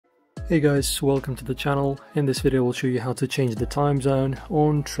Hey guys, welcome to the channel. In this video we'll show you how to change the time zone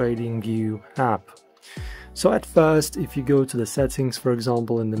on TradingView app. So at first, if you go to the settings, for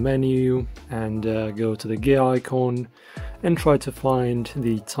example, in the menu and go to the gear icon and try to find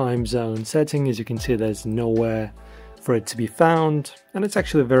the time zone setting, as you can see there's nowhere for it to be found, and it's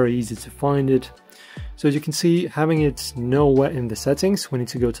actually very easy to find it. So as you can see, having it nowhere in the settings, we need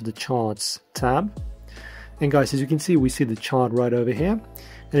to go to the charts tab. And guys, as you can see, we see the chart right over here.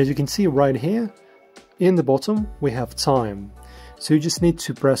 And as you can see right here, in the bottom, we have time. So you just need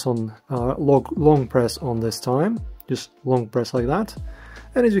to press on, long press on this time, just long press like that.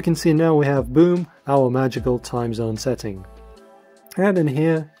 And as you can see now we have, boom, our magical time zone setting. And in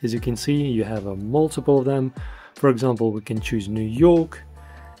here, as you can see, you have a multiple of them. For example, we can choose New York.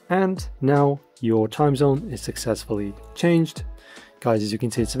 And now your time zone is successfully changed. Guys, as you can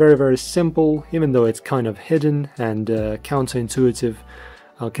see, it's very, very simple, even though it's kind of hidden and counterintuitive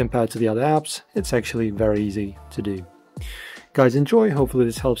compared to the other apps. It's actually very easy to do. Guys, enjoy. Hopefully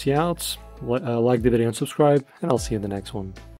this helps you out. Like the video and subscribe, and I'll see you in the next one.